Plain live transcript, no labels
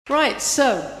Right,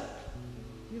 so,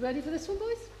 you ready for this one,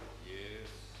 boys?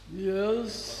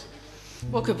 Yes.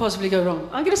 What could possibly go wrong?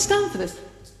 I'm going to stand for this.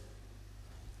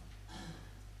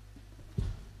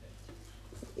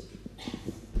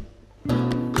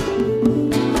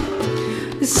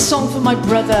 This is a song for my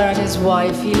brother and his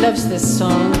wife. He loves this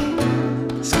song.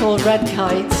 It's called Red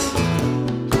Kite.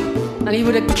 And he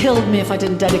would have killed me if I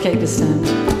didn't dedicate this to him.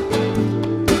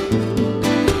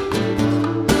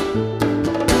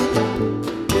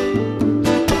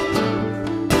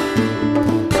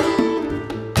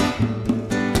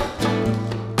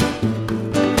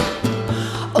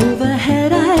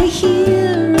 Overhead I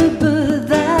hear a bird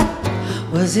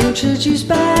that was introduced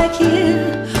back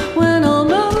here when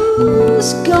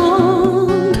almost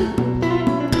gone,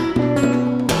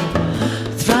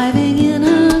 thriving in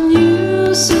her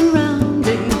new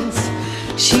surroundings.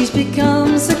 She's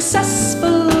become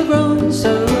successful, grown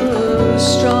so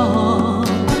strong.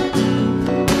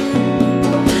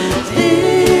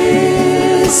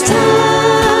 This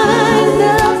time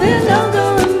there'll be no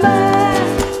going back.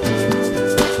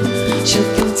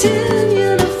 She'll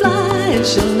continue to fly and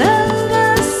she'll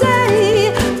never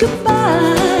say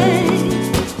goodbye.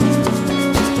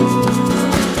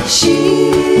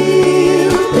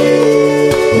 She'll be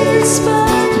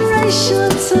inspiration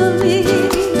to me,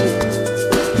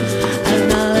 and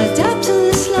I'll adapt to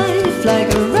this life like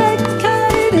a red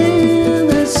kite in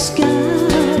the sky.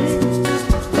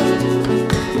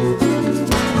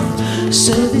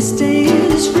 So this day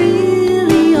is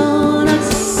really on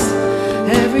us.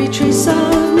 Every trace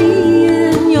of me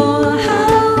in your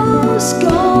house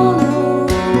gone.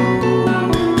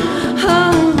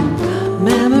 Oh,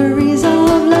 memories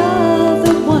of love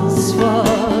that once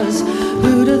was.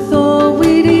 Who'd have thought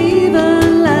we'd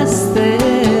even last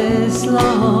this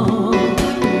long?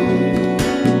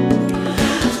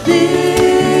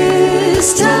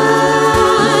 This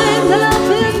time there'll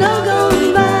be no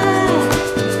going back.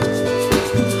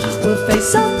 We'll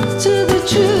face up to the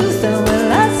truth and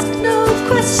we'll ask no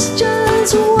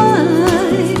questions why.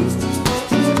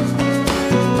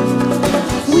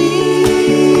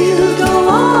 We'll go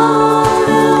on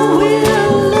and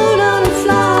we'll learn how to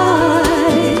fly,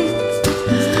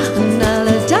 and I'll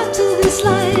adapt to this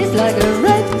life like a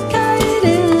red kite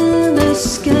in the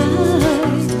sky.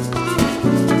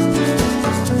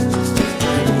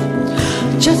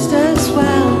 Just as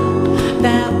well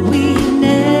that we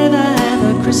never have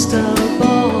a crystal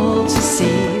ball to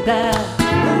see that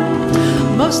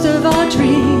most of our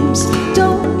dreams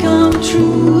don't come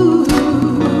true.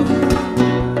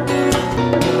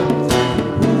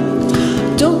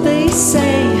 Don't they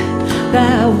say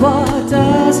that what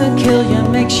doesn't kill you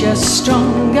makes you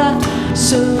stronger?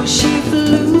 So she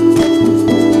flew,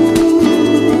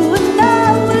 and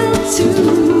I will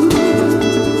too.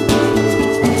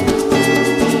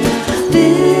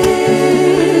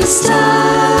 This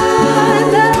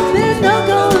time there'll be no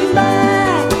going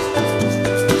back.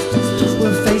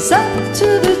 We'll face up to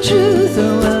the truth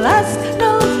and we'll ask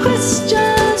no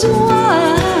questions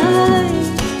why.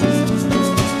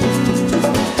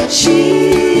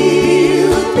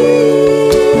 She'll be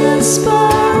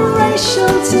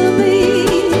inspiration to me,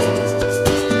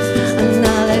 and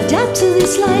I'll adapt to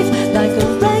this life like a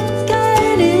red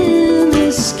kite in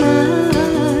the sky.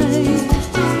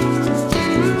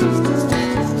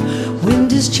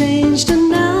 Wind has changed and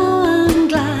now I'm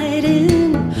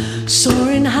gliding,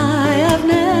 soaring high. I've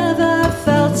never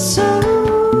felt so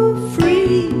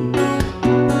free.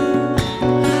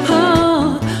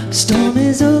 Oh, storm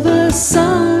is over,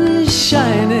 sun is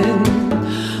shining,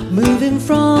 moving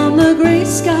from the grey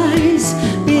skies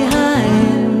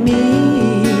behind me.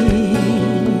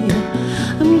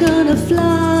 I'm gonna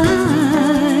fly,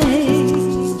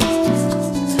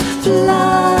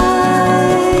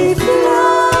 fly,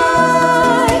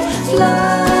 fly, fly.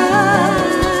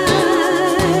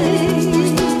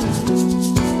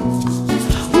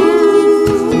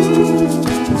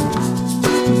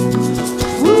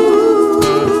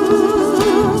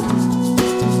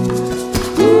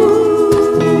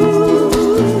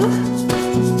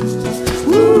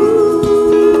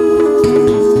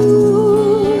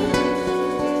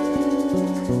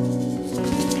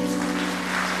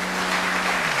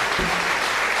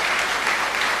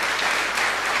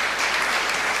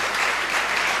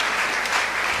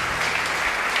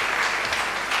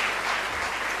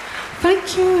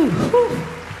 Thank you. Whew.